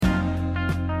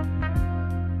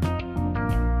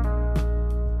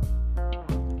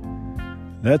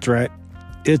That's right.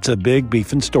 It's a big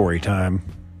beefing story time.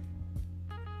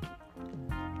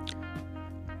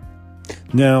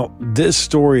 Now, this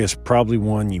story is probably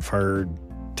one you've heard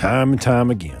time and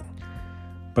time again,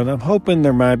 but I'm hoping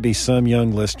there might be some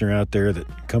young listener out there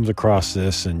that comes across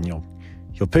this and you'll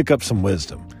pick up some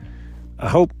wisdom. I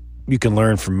hope you can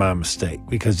learn from my mistake,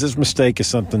 because this mistake is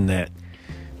something that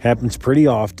happens pretty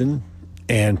often,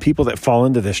 and people that fall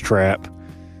into this trap,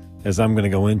 as I'm going to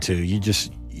go into, you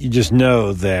just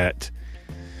know that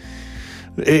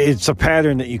it's a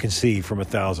pattern that you can see from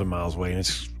 1,000 miles away, and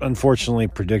it's unfortunately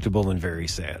predictable and very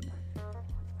sad.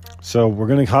 So we're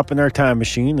going to hop in our time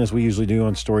machine, as we usually do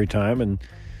on Story Time, and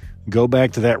go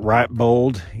back to that ripe,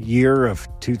 bold year of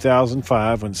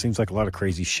 2005, when it seems like a lot of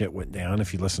crazy shit went down,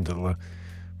 if you listen to the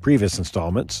previous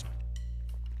installments.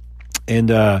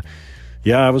 And I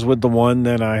was with the one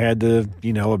that I had to,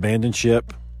 abandon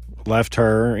ship, left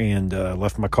her, and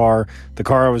left my car. The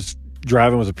car I was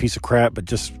driving was a piece of crap, but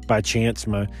just by chance,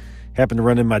 happened to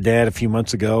run into my dad a few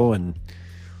months ago, and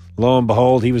lo and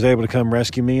behold, he was able to come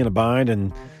rescue me in a bind.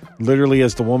 And literally,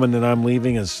 as the woman that I'm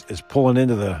leaving is pulling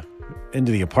into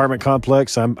the apartment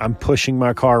complex, I'm pushing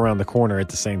my car around the corner at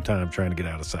the same time, trying to get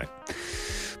out of sight.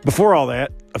 Before all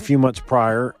that, a few months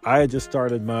prior, I had just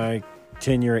started my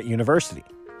tenure at university.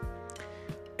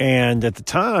 And at the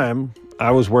time, I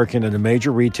was working at a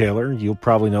major retailer. You'll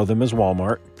probably know them as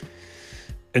Walmart.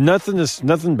 And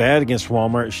nothing bad against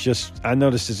Walmart. It's just, I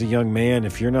noticed as a young man,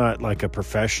 if you're not like a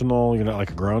professional, you're not like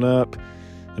a grown-up,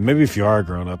 and maybe if you are a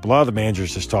grown-up, a lot of the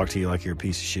managers just talk to you like you're a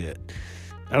piece of shit.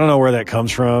 I don't know where that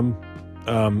comes from.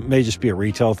 May just be a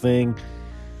retail thing.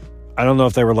 I don't know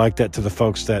if they were like that to the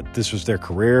folks that this was their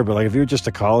career, but like if you were just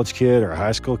a college kid or a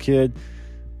high school kid,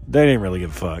 they didn't really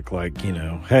give a fuck. Like,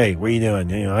 hey, what are you doing?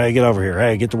 Hey, get over here.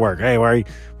 Hey, get to work. Hey, why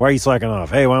are you slacking off?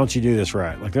 Hey, why don't you do this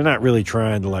right? Like, they're not really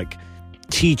trying to like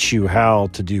teach you how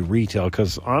to do retail,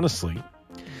 because honestly,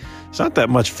 it's not that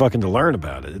much fucking to learn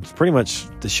about it. It's pretty much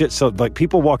the shit. So like,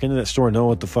 people walk into that store and know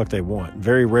what the fuck they want.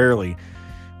 Very rarely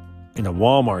in a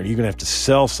Walmart, you're gonna have to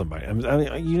sell somebody. I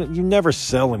mean, you never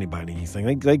sell anybody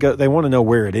anything. They want to know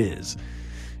where it is,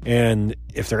 and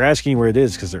if they're asking you where it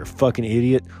is, because they're a fucking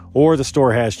idiot, or the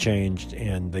store has changed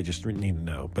and they just need to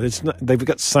know. But it's not. They've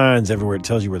got signs everywhere that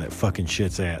tells you where that fucking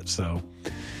shit's at. So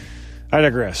I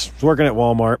digress. I was working at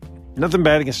Walmart. Nothing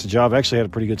bad against the job. I actually had a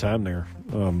pretty good time there,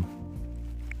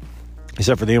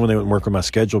 except for them when they wouldn't work on my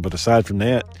schedule. But aside from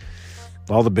that,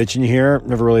 all the bitching you hear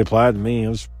never really applied to me. It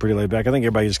was pretty laid back. I think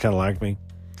everybody just kind of liked me.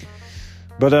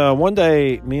 But one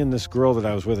day, me and this girl that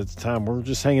I was with at the time, we were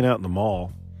just hanging out in the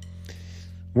mall.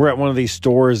 We're at one of these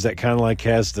stores that kind of like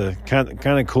has the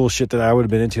kind of cool shit that I would have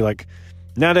been into. Like,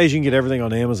 nowadays you can get everything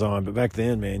on Amazon, but back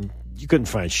then, man, you couldn't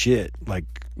find shit. Like,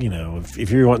 if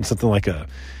you're wanting something like a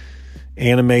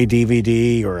anime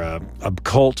DVD or a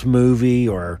cult movie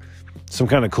or some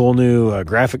kind of cool new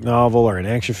graphic novel or an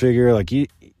action figure,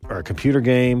 or a computer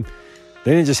game,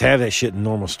 they didn't just have that shit in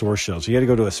normal store shelves. So you had to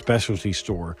go to a specialty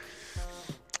store.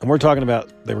 And we're talking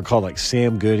about, they were called like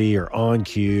Sam Goody or On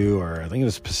Q, or I think it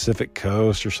was Pacific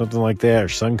Coast or something like that, or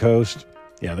Suncoast.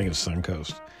 Yeah, I think it was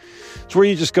Suncoast. It's where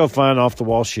you just go find off the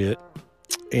wall shit.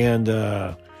 And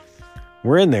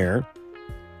we're in there,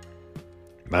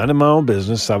 minding my own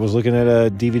business. I was looking at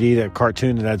a DVD, that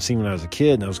cartoon that I'd seen when I was a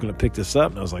kid, and I was going to pick this up,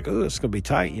 and I was like, oh, it's going to be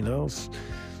tight,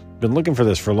 Been looking for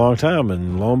this for a long time,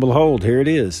 and lo and behold, here it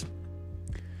is.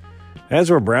 As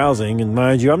we're browsing, and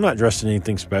mind you, I'm not dressed in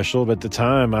anything special, but at the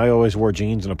time, I always wore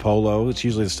jeans and a polo. It's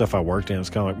usually the stuff I worked in. It's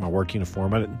kind of like my work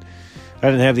uniform. I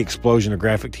didn't have the explosion of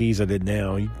graphic tees I did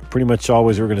now. You pretty much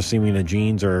always were going to see me in a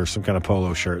jeans or some kind of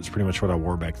polo shirt. It's pretty much what I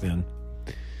wore back then.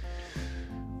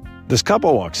 This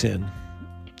couple walks in,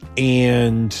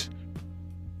 and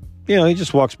he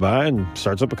just walks by and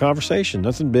starts up a conversation.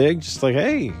 Nothing big, just like,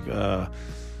 hey,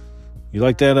 you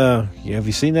like that? Have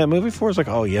you seen that movie before? It's like,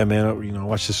 oh yeah, man. I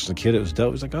watched this as a kid. It was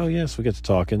dope. He's like, oh yes, we get to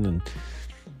talking, and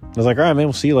I was like, all right, man,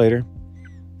 we'll see you later.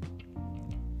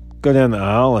 Go down the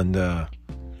aisle, and I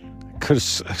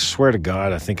swear to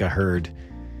God, I think I heard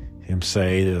him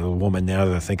say to the woman, now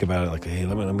that I think about it, like, hey,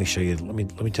 let me show you. Let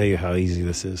me tell you how easy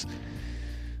this is.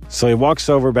 So he walks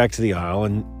over back to the aisle,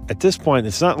 and at this point,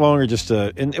 it's not longer just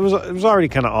and it was already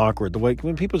kind of awkward the way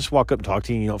when people just walk up and talk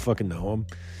to you and you don't fucking know them.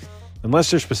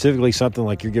 Unless there's specifically something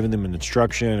like you're giving them an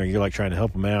instruction or you're like trying to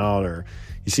help them out or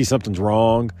you see something's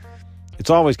wrong,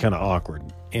 it's always kind of awkward.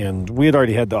 And we had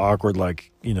already had the awkward,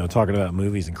 talking about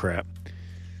movies and crap.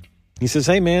 He says,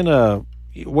 hey, man,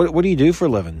 what do you do for a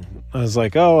living? I was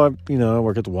like, oh, I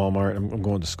work at the Walmart. I'm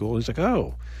going to school. He's like,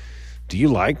 oh, do you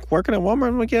like working at Walmart?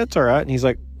 I'm like, yeah, it's all right. And he's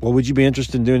like, well, would you be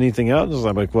interested in doing anything else? And I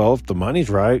was like, well, if the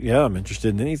money's right, yeah, I'm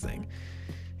interested in anything.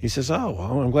 He says, oh,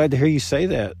 well, I'm glad to hear you say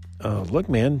that. Look,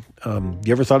 man,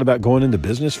 you ever thought about going into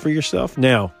business for yourself?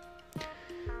 Now,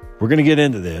 we're going to get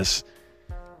into this.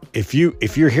 If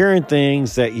you're hearing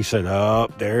things that you said, oh,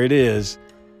 there it is,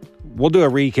 we'll do a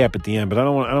recap at the end, but I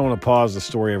don't want to pause the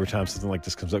story every time something like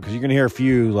this comes up, because you're going to hear a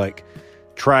few like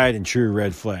tried and true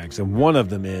red flags. And one of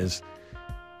them is,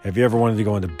 have you ever wanted to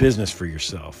go into business for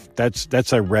yourself?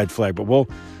 That's a red flag, but we'll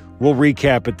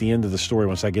recap at the end of the story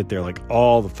once I get there, like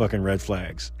all the fucking red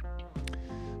flags.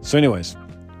 So anyways,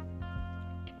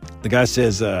 the guy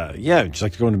says, yeah, would you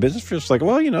like to go into business for yourself? Like,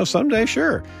 well, someday,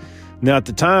 sure. Now, at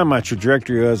the time, my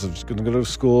trajectory was I was going to go to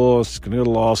school, I was going to go to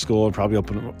law school, and probably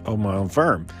open my own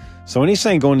firm. So when he's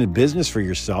saying going into business for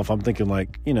yourself, I'm thinking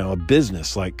like, a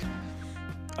business. Like,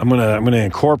 I'm gonna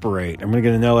incorporate. I'm gonna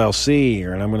get an LLC,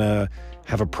 and I'm gonna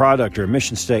have a product or a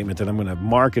mission statement that I'm gonna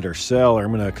market or sell, or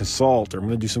I'm gonna consult, or I'm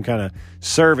gonna do some kind of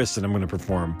service that I'm gonna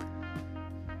perform.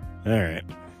 All right,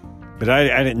 but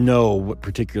I didn't know what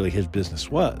particularly his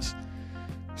business was.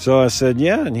 So I said,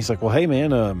 yeah, and he's like, well, hey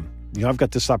man, I've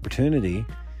got this opportunity,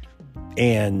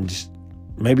 and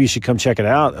maybe you should come check it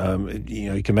out.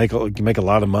 You can make a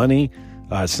lot of money.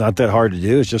 It's not that hard to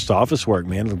do. It's just office work,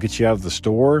 man. It'll get you out of the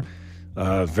store.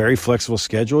 Very flexible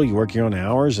schedule. You work your own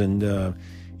hours, and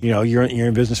you're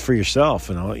in business for yourself.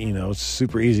 And it's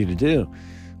super easy to do.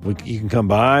 You can come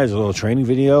by. There's a little training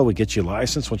video. We get you a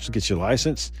license. Once you get your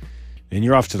license, and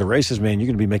you're off to the races, man. You're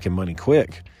going to be making money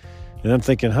quick. And I'm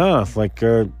thinking, now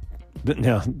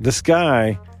this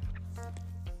guy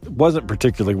wasn't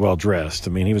particularly well dressed.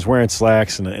 I mean, he was wearing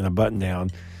slacks and a button down,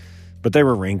 but they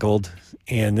were wrinkled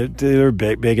and they were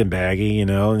big and baggy,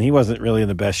 and he wasn't really in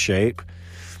the best shape.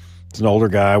 He's an older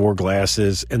guy, wore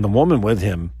glasses, and the woman with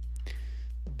him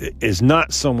is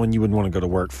not someone you would want to go to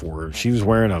work for. She was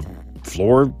wearing a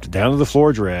down to the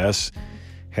floor dress,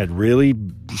 had really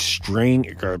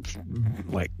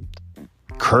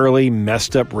curly,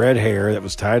 messed up red hair that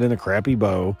was tied in a crappy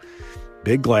bow,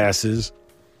 big glasses,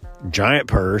 giant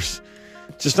purse.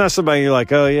 Just not somebody you're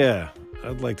like, oh yeah,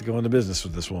 I'd like to go into business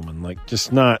with this woman. Like,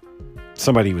 just not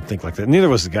somebody you would think like that. Neither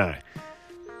was the guy.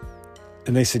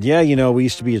 And they said, yeah, we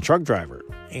used to be a truck driver,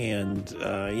 and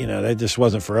that just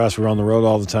wasn't for us. We were on the road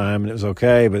all the time, and it was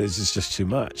okay, but it's just too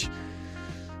much.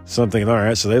 So I'm thinking, all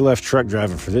right, so they left truck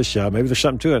driving for this job. Maybe there's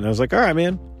something to it. And I was like, all right,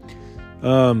 man.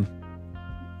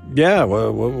 Yeah,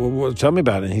 well, tell me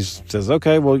about it. And he says,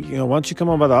 okay, well, why don't you come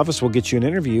on by the office? We'll get you an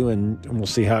interview, and we'll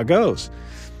see how it goes.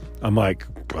 I'm like,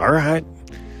 all right.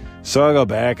 So I go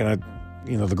back, and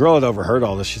the girl had overheard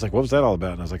all this. She's like, what was that all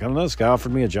about? And I was like, I don't know. This guy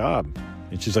offered me a job.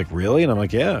 And she's like, really? And I'm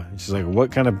like, yeah. And she's like,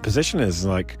 what kind of position is it?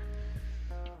 And I'm like,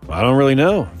 well, I don't really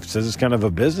know. It says it's kind of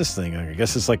a business thing. I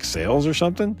guess it's like sales or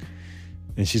something.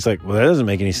 And she's like, well, that doesn't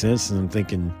make any sense. And I'm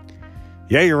thinking,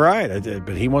 yeah, you're right.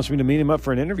 But he wants me to meet him up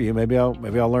for an interview. Maybe I'll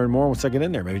learn more once I get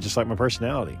in there. Maybe just like my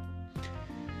personality.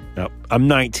 Now, I'm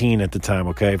 19 at the time,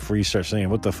 okay? Before you start saying,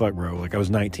 what the fuck, bro? Like, I was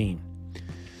 19.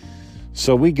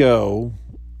 So we go.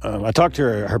 I talked to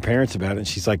her parents about it, and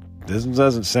she's like, this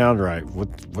doesn't sound right.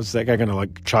 What's that guy going to,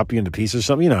 like, chop you into pieces or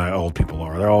something? You know how old people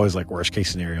are. They're always, like, worst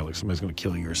case scenario. Like, somebody's going to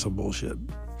kill you or some bullshit.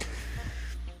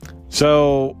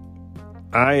 So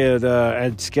I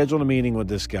had scheduled a meeting with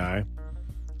this guy,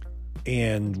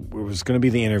 and it was going to be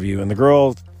the interview. And the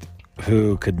girl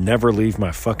who could never leave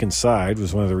my fucking side,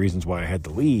 was one of the reasons why I had to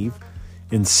leave,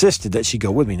 insisted that she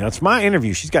go with me. Now, it's my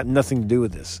interview. She's got nothing to do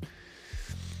with this.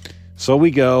 So we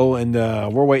go, and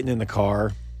we're waiting in the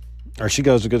car. Or she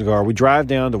goes to get the car. We drive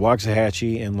down to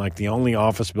Waxahachie, and like the only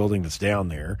office building that's down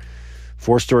there,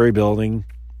 4-story building.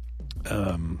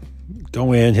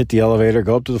 Go in, hit the elevator,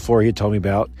 go up to the floor he had told me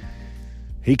about.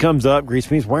 He comes up,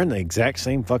 greets me. He's wearing the exact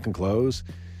same fucking clothes.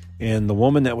 And the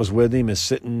woman that was with him is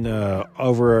sitting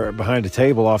over behind a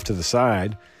table off to the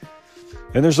side.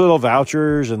 And there's little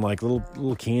vouchers and like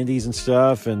little candies and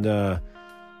stuff. And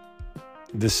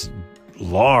this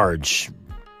large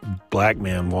black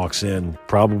man walks in,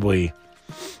 probably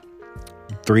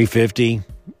 350,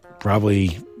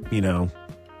 probably,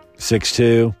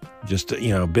 6'2",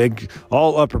 just, big,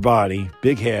 all upper body,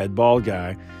 big head, bald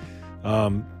guy,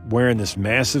 wearing this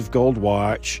massive gold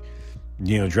watch,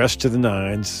 dressed to the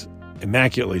nines,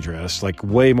 immaculately dressed, like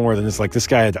way more than this. Like, this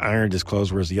guy had ironed his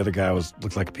clothes, whereas the other guy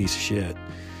looked like a piece of shit.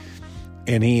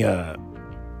 And he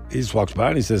just walks by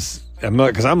and he says,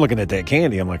 because I'm looking at that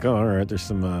candy, I'm like, oh, all right, there's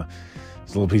some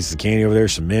little pieces of candy over there,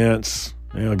 some mints,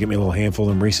 get me a little handful of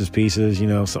them Reese's Pieces,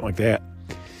 something like that.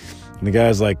 And the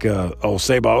guy's like, oh,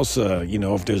 say, boss, if you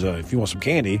want some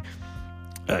candy,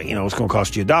 it's going to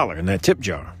cost you $1 in that tip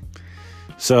jar.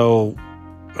 So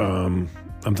I'm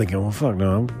thinking, well, fuck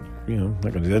no, not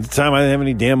going to do that. At the time, I didn't have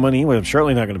any damn money anyway. I'm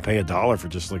certainly not going to pay $1 for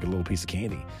just like a little piece of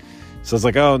candy. So I was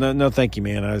like, oh, no, thank you,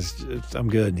 man. I'm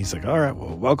good. And he's like, all right,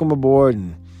 well, welcome aboard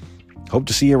and hope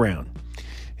to see you around.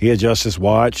 He adjusts his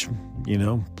watch,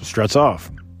 struts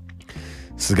off.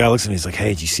 So the guy looks at me, he's like, hey,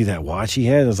 did you see that watch he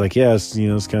had? I was like, yeah, it's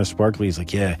kind of sparkly. He's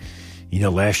like, yeah,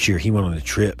 last year he went on a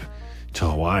trip to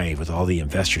Hawaii with all the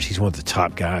investors. He's one of the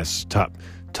top guys, top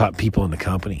people in the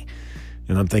company.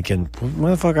 And I'm thinking,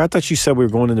 motherfucker, I thought you said we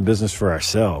were going into business for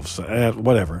ourselves.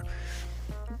 Whatever.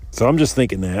 So I'm just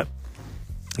thinking that.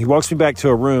 He walks me back to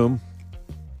a room,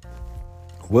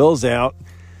 wheels out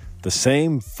the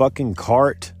same fucking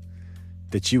cart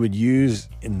that you would use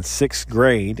in 6th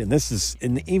grade. And this is,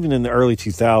 even in the early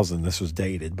 2000s, this was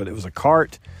dated. But it was a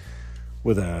cart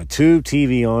with a tube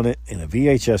TV on it and a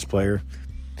VHS player.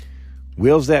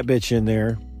 Wheels that bitch in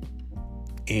there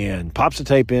and pops the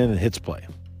tape in and hits play.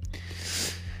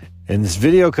 And this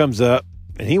video comes up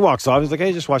and he walks off. He's like,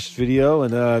 hey, just watch this video.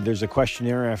 And there's a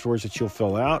questionnaire afterwards that you'll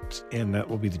fill out. And that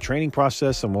will be the training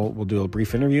process. And we'll do a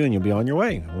brief interview and you'll be on your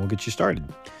way. And we'll get you started.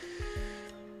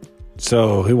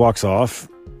 So he walks off.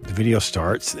 The video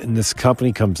starts. And this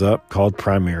company comes up called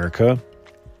Primerica.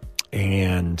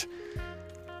 And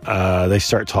they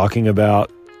start talking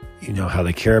about, how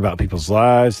they care about people's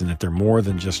lives and that they're more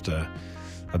than just a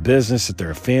business, that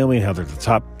they're a family, and how they're the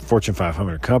top Fortune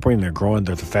 500 company and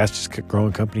they're the fastest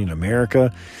growing company in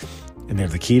America, and they're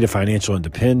the key to financial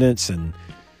independence. And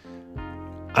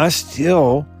I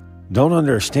still don't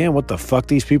understand what the fuck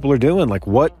these people are doing. Like,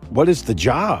 what is the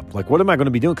job? Like, what am I going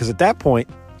to be doing? Because at that point,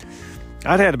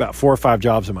 I'd had about 4 or 5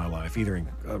 jobs in my life, either in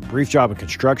a brief job in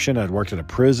construction, I'd worked at a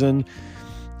prison,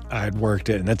 I'd worked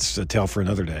at, and that's a tale for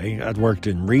another day, I'd worked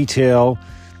in retail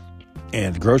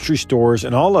and grocery stores,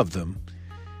 and all of them,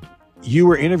 you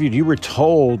were interviewed, you were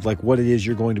told like what it is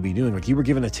you're going to be doing. Like you were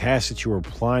given a task that you were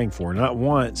applying for. Not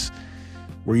once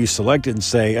were you selected and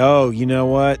say, oh, you know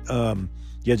what?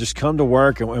 Just come to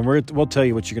work and we'll tell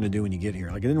you what you're going to do when you get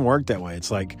here. Like it didn't work that way. It's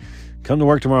like, come to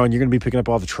work tomorrow and you're going to be picking up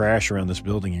all the trash around this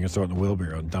building. You're going to throw it in the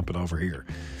wheelbarrow and dump it over here.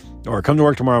 Or come to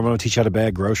work tomorrow, I'm going to teach you how to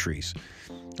bag groceries.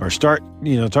 Or start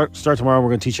tomorrow, we're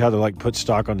going to teach you how to like put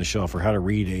stock on the shelf or how to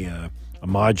read a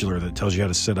modular that tells you how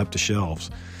to set up the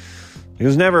shelves. It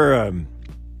was never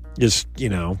you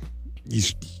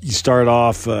start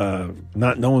off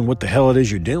not knowing what the hell it is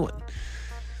you're doing.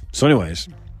 So anyways,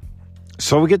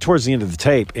 we get towards the end of the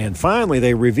tape, and finally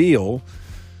they reveal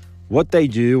what they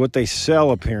do, what they sell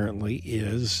apparently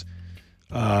is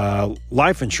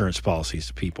life insurance policies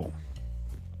to people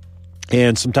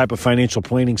and some type of financial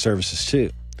planning services too.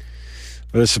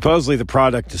 But supposedly the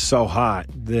product is so hot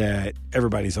that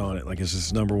everybody's on it. Like it's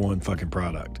this number one fucking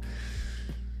product.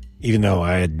 Even though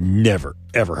I had never,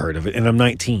 ever heard of it. And I'm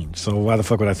 19, so why the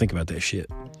fuck would I think about that shit?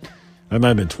 I might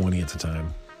have been 20 at the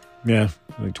time. Yeah,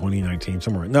 like 20, 19,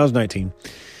 somewhere. No, I was 19.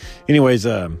 Anyways,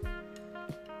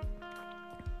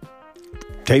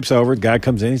 tape's over. The guy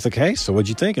comes in. He's like, hey, so what'd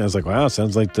you think? And I was like, wow,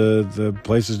 sounds like the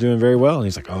place is doing very well. And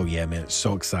he's like, oh, yeah, man, it's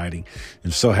so exciting. I'm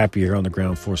so happy you're on the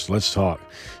ground floor, so let's talk.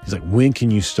 He's like, when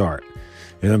can you start?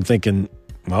 And I'm thinking,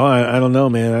 well, I don't know,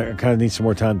 man. I kind of need some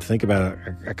more time to think about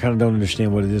it. I kind of don't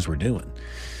understand what it is we're doing.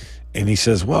 And he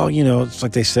says, well, it's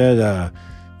like they said,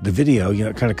 the video,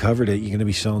 kind of covered it. You're going to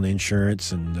be selling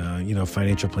insurance and,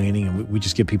 financial planning. And we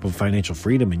just give people financial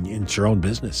freedom and it's your own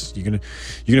business. You're going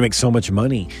to make so much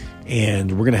money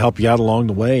and we're going to help you out along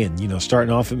the way. And,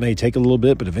 starting off, it may take a little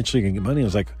bit, but eventually you're going to get money. I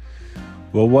was like,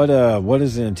 well, what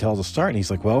does it entail to start? And he's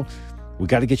like, well, we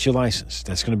got to get you licensed.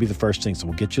 That's going to be the first thing. So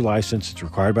we'll get you licensed. It's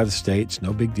required by the state. It's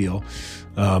no big deal.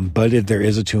 But if there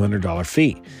is a $200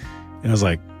 fee. And I was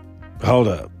like, hold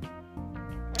up,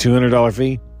 $200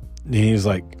 fee? And he was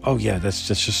like, oh yeah, that's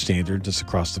just standard. That's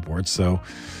across the board. So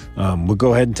we'll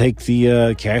go ahead and take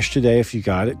the cash today if you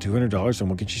got it, $200, and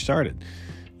we'll get you started.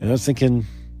 And I was thinking,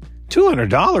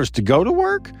 $200 to go to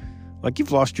work? Like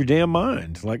you've lost your damn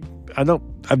mind. Like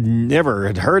I've never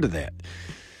had heard of that.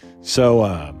 So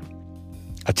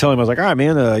I tell him, I was like, all right,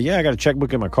 man, I got a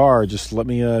checkbook in my car. Just let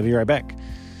me be right back.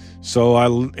 So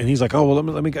and he's like, oh, well,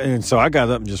 let me go. And so I got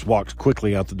up and just walked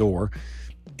quickly out the door.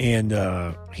 And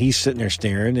he's sitting there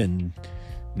staring. And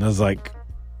I was like,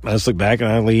 I just look back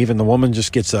and I leave. And the woman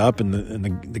just gets up. And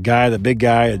the guy, the big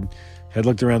guy, had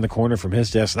looked around the corner from his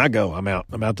desk. And I go, I'm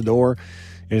out the door.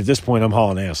 And at this point, I'm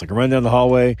hauling ass. Like I run down the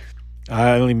hallway.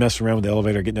 I don't even mess around with the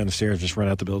elevator, getting down the stairs, just run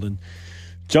out the building.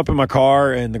 Jump in my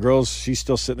car, and the girl's, she's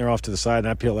still sitting there off to the side, and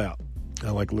I peel out.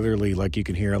 I literally, you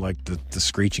can hear the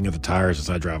screeching of the tires as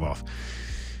I drive off.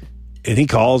 And he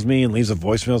calls me and leaves a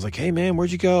voicemail. I was like, hey, man,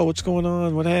 where'd you go? What's going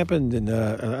on? What happened? And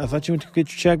I thought you went to get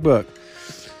your checkbook.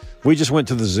 We just went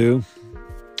to the zoo.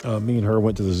 Me and her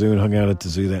went to the zoo and hung out at the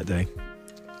zoo that day.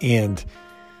 And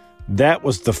that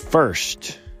was the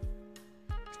first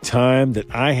time that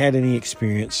I had any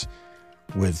experience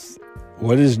with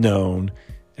what is known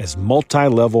as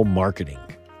multi-level marketing.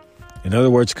 In other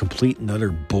words, complete and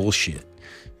utter bullshit.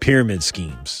 Pyramid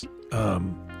schemes.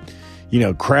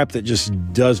 Crap that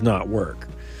just does not work.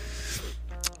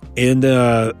 And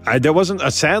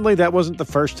sadly, that wasn't the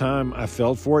first time I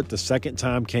fell for it. The second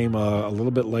time came a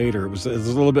little bit later. It was a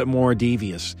little bit more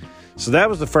devious. So that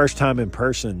was the first time in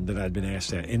person that I'd been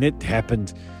asked that. And it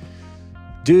happened.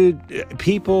 Dude,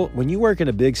 people, when you work in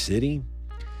a big city,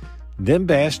 them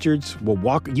bastards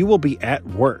you will be at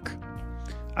work.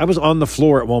 I was on the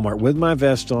floor at Walmart with my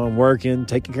vest on, working,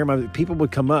 taking care of people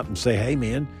would come up and say, hey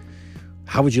man,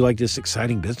 how would you like this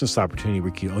exciting business opportunity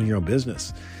where you own your own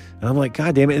business? And I'm like,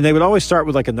 God damn it. And they would always start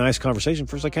with like a nice conversation.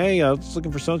 First, like, hey, I was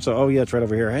looking for so-and-so. Oh, yeah, it's right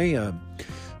over here. Hey,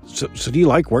 so do you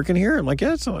like working here? I'm like,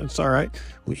 yeah, it's all right.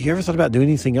 You ever thought about doing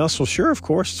anything else? Well, sure, of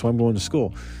course. That's why I'm going to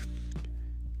school.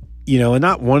 And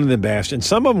not one of them bashed. And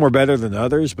some of them were better than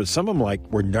others, but some of them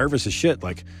were nervous as shit.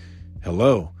 Like,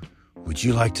 hello, would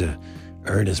you like to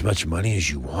earn as much money as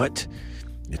you want?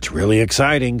 It's really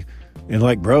exciting. And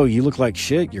like, bro, you look like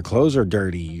shit. Your clothes are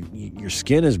dirty. Your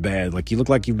skin is bad. Like, you look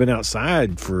like you've been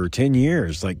outside for 10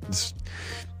 years. Like,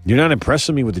 you're not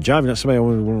impressing me with the job. You're not somebody I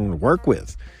want to work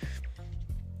with.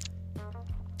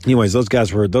 Anyways, those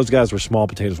guys were small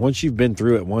potatoes. Once you've been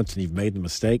through it once and you've made the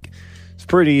mistake, it's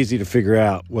pretty easy to figure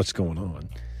out what's going on.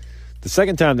 The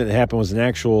second time that it happened was an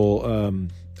actual,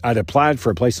 I'd applied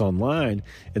for a place online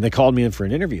and they called me in for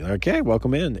an interview. Like, okay,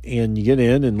 welcome in. And you get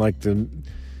in and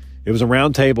it was a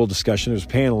round table discussion. It was a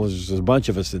panel. There's a bunch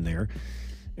of us in there.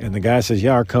 And the guy says,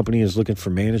 yeah, our company is looking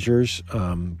for managers.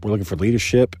 We're looking for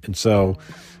leadership. And so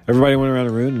everybody went around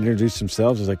the room and introduced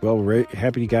themselves. I was like, well, we're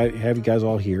happy to have you guys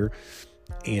all here.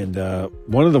 And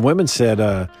one of the women said,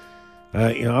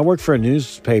 I work for a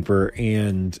newspaper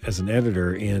and as an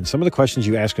editor, and some of the questions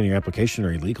you ask on your application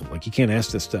are illegal. Like, you can't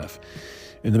ask this stuff.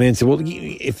 And the man said, well,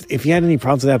 if you had any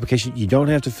problems with the application, you don't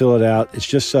have to fill it out. It's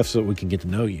just stuff so that we can get to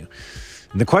know you.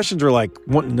 And the questions were like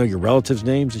wanting to know your relatives'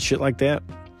 names and shit like that.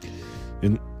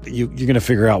 And you're going to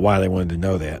figure out why they wanted to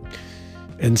know that.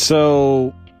 And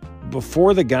so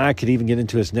before the guy could even get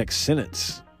into his next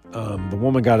sentence, the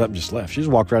woman got up and just left. She just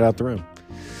walked right out the room.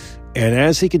 And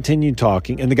as he continued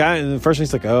talking, and the first thing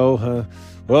he's like, well,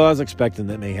 I was expecting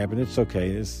that may happen. It's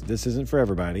okay. This isn't for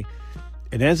everybody.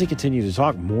 And as he continued to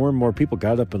talk, more and more people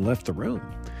got up and left the room.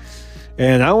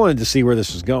 And I wanted to see where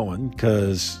this was going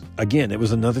because, again, it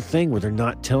was another thing where they're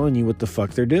not telling you what the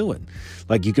fuck they're doing.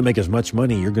 Like, you can make as much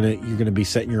money. You're gonna be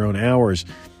setting your own hours.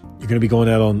 You're gonna be going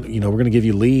out on, we're gonna give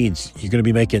you leads. You're gonna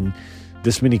be making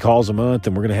this many calls a month,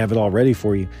 and we're gonna have it all ready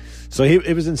for you. So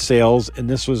it was in sales, and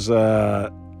this was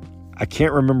I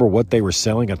can't remember what they were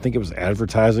selling. I think it was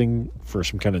advertising for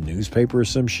some kind of newspaper or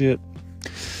some shit.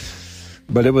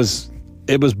 But it was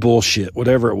bullshit,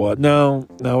 whatever it was. No,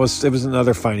 it was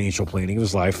another financial planning. It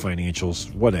was life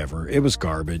financials, whatever. It was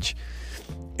garbage.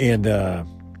 And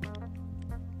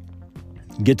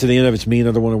get to the end of it's me,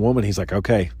 another woman. He's like,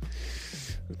 okay,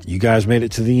 you guys made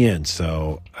it to the end.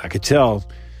 So I could tell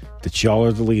that y'all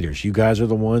are the leaders. You guys are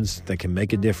the ones that can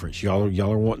make a difference. Y'all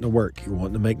are wanting to work. You're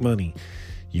wanting to make money.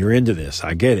 You're into this.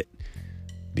 I get it.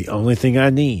 The only thing I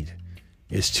need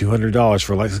is $200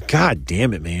 for life. God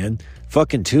damn it, man.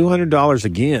 Fucking $200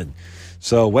 again.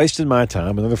 So wasted my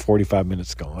time. Another 45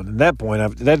 minutes gone. At that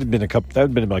point, that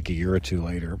had been like a year or two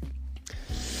later.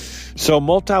 So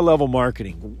multi-level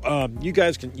marketing. You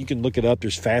can look it up.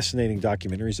 There's fascinating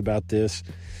documentaries about this.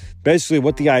 Basically,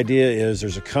 what the idea is,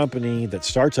 there's a company that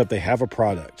starts up. They have a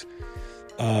product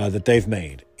that they've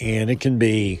made, and it can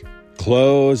be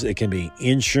clothes, it can be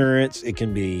insurance, it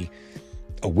can be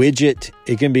a widget,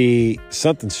 it can be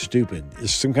something stupid.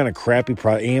 It's some kind of crappy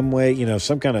product, Amway,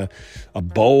 some kind of a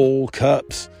bowl,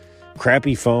 cups,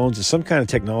 crappy phones. It's some kind of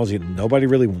technology that nobody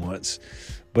really wants,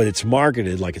 but it's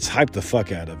marketed like it's hyped the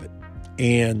fuck out of it.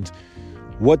 And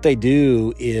what they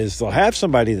do is they'll have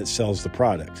somebody that sells the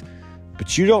product,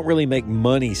 but you don't really make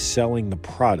money selling the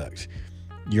product.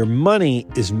 Your money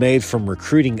is made from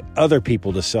recruiting other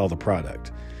people to sell the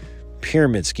product.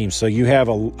 Pyramid scheme. So you have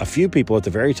a few people at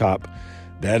the very top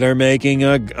that are making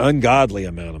an ungodly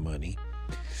amount of money.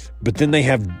 But then they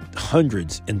have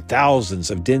hundreds and thousands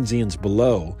of denizens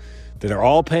below that are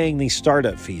all paying these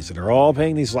startup fees, that are all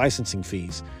paying these licensing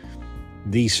fees.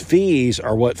 These fees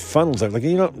are what funnels it. Like,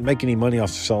 you don't make any money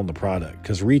off selling the product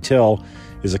because retail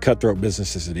is a cutthroat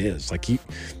business as it is. Like,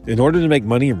 in order to make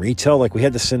money in retail, like, we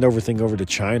had to send everything over to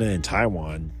China and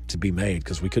Taiwan to be made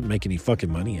because we couldn't make any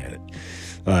fucking money at it.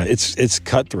 It's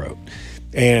cutthroat.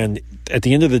 And at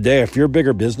the end of the day, if you're a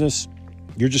bigger business,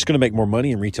 you're just going to make more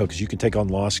money in retail because you can take on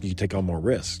loss, you can take on more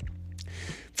risk.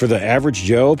 For the average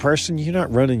Joe person, you're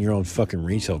not running your own fucking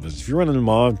retail business. If you're running a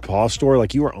mom and pop store,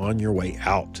 like, you are on your way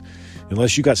out.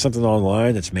 Unless you got something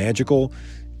online that's magical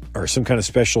or some kind of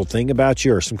special thing about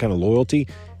you or some kind of loyalty,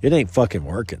 it ain't fucking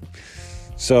working.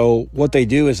 So what they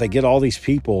do is they get all these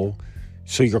people,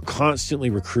 so you're constantly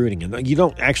recruiting. And you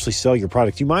don't actually sell your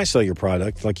product. You might sell your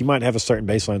product. Like, you might have a certain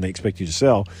baseline they expect you to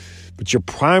sell. But your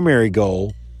primary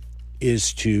goal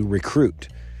is to recruit.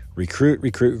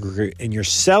 And you're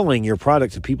selling your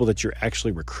product to people that you're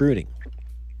actually recruiting.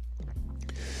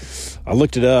 I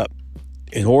looked it up.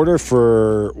 In order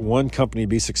for one company to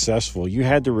be successful, you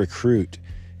had to recruit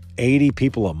 80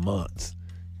 people a month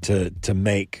to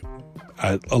make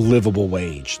a livable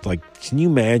wage. Like, can you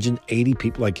imagine 80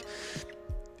 people? Like,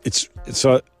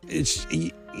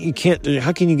 you can't,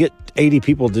 how can you get 80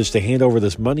 people just to hand over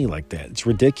this money like that? It's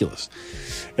ridiculous.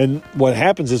 And what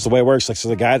happens is, the way it works, like, so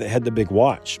the guy that had the big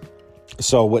watch,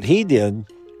 so what he did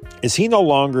is he no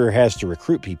longer has to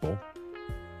recruit people.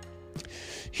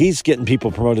 He's getting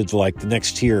people promoted to, like, the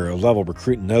next tier or level,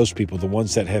 recruiting those people, the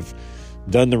ones that have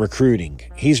done the recruiting.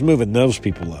 He's moving those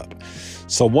people up.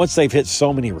 So once they've hit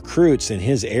so many recruits in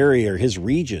his area or his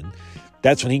region,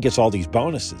 that's when he gets all these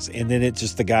bonuses. And then it's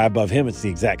just the guy above him, it's the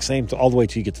exact same all the way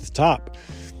till you get to the top.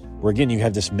 Where, again, you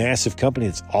have this massive company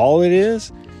that's all it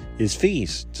is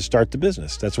fees to start the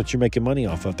business. That's what you're making money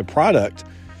off of. The product,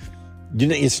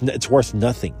 it's worth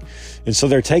nothing. And so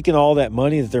they're taking all that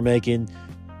money that they're making,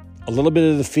 a little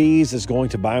bit of the fees is going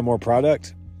to buy more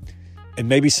product. And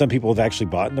maybe some people have actually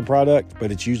bought in the product,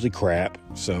 but it's usually crap.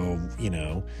 So,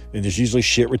 and there's usually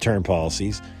shit return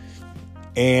policies.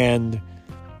 And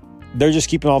they're just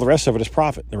keeping all the rest of it as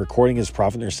profit. They're recording as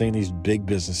profit. They're saying these big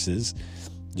businesses.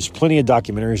 There's plenty of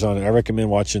documentaries on it. I recommend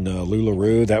watching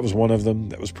LuLaRoe. That was one of them.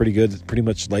 That was pretty good. It pretty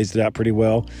much lays it out pretty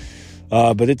well.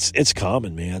 But it's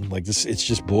common, man. Like this, it's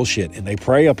just bullshit. And they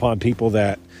prey upon people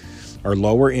that are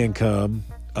lower income,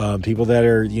 people that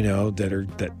are,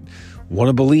 that want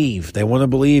to believe. They want to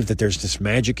believe that there's this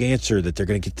magic answer, that they're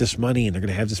going to get this money and they're going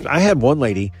to have this. I had one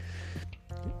lady,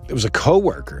 it was a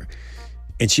coworker,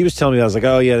 and she was telling me, I was like,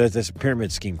 oh yeah, that's a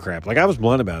pyramid scheme crap. Like, I was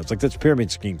blunt about it. It's like, that's pyramid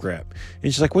scheme crap.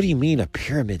 And she's like, what do you mean a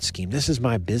pyramid scheme? This is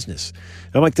my business.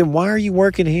 And I'm like, then why are you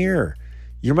working here?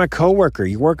 You're my coworker.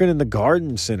 You're working in the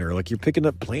garden center. Like, you're picking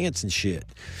up plants and shit.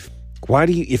 Why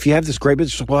do you, if you have this great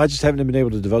business, well, I just haven't been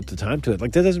able to devote the time to it.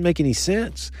 Like, that doesn't make any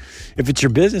sense. If it's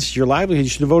your business, your livelihood, you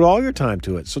should devote all your time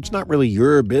to it. So it's not really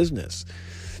your business.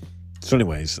 So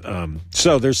anyways,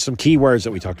 so there's some key words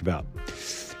that we talked about.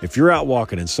 If you're out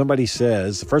walking and somebody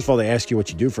says, first of all, they ask you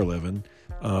what you do for a living.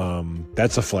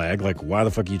 That's a flag. Like, why the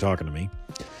fuck are you talking to me?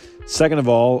 Second of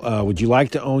all, would you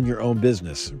like to own your own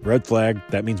business? Red flag.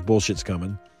 That means bullshit's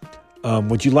coming.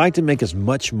 Would you like to make as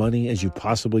much money as you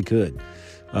possibly could?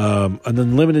 An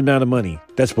unlimited amount of money.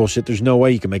 That's bullshit. There's no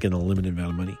way you can make an unlimited amount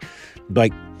of money.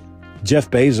 Like, Jeff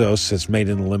Bezos has made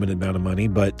an unlimited amount of money,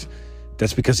 but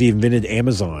that's because he invented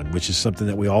Amazon, which is something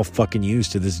that we all fucking use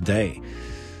to this day.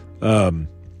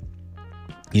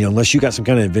 Unless you got some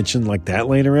kind of invention like that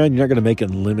laying around, you're not going to make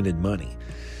unlimited money.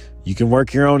 You can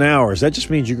work your own hours. That just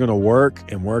means you're going to work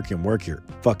your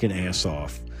fucking ass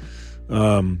off.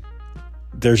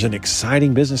 There's an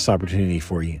exciting business opportunity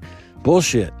for you.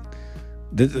 Bullshit.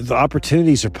 The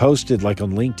opportunities are posted like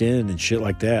on LinkedIn and shit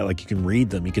like that. Like, you can read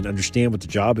them. You can understand what the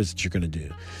job is that you're going to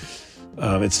do.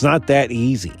 It's not that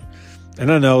easy. And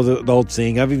I know the old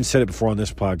thing, I've even said it before on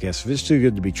this podcast, if it's too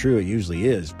good to be true, it usually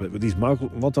is. But with these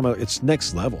it's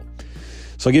next level.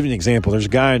 So I'll give you an example. There's a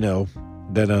guy I know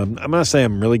that I'm not saying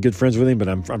I'm really good friends with him, but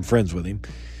I'm friends with him.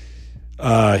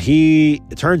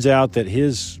 It turns out that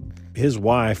his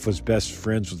wife was best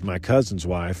friends with my cousin's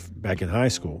wife back in high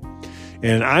school.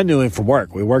 And I knew him from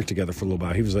work. We worked together for a little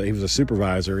while. He was a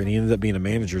supervisor, and he ended up being a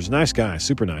manager. He's a nice guy,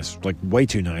 super nice, like way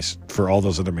too nice for all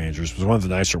those other managers. Was one of the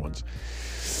nicer ones.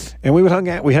 And we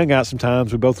hung out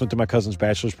sometimes. We both went to my cousin's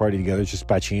bachelor's party together just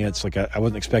by chance. Like, I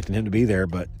wasn't expecting him to be there,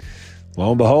 but lo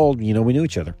and behold, we knew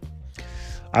each other.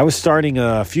 I was starting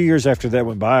a few years after that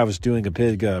went by. I was doing a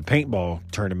big paintball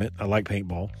tournament. I like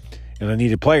paintball, and I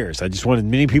needed players. I just wanted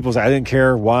many people. I didn't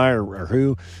care why or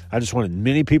who. I just wanted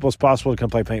many people as possible to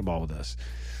come play paintball with us.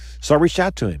 So I reached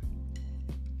out to him,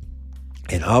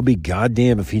 and I'll be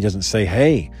goddamn if he doesn't say,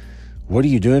 "Hey, what are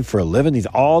you doing for a living?"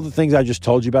 All the things I just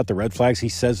told you about, the red flags, he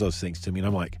says those things to me. And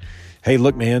I'm like, hey,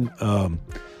 look, man,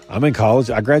 I'm in college.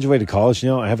 I graduated college.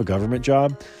 I have a government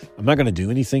job. I'm not going to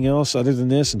do anything else other than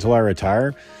this until I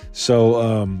retire. So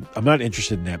I'm not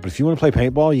interested in that. But if you want to play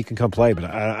paintball, you can come play. But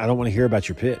I don't want to hear about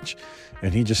your pitch.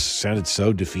 And he just sounded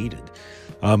so defeated.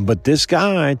 But this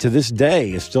guy, to this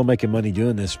day, is still making money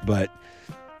doing this. But,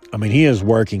 I mean, he is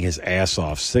working his ass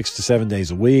off 6 to 7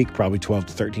 days a week, probably 12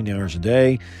 to 13 hours a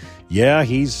day. Yeah,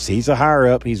 he's a higher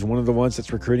up. He's one of the ones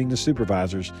that's recruiting the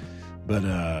supervisors.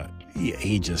 But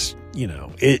he just,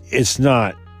 it's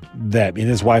not that. And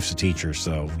his wife's a teacher,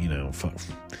 so,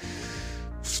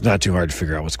 it's not too hard to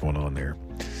figure out what's going on there.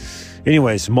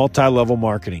 Anyways, multi-level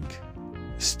marketing.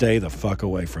 Stay the fuck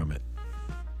away from it.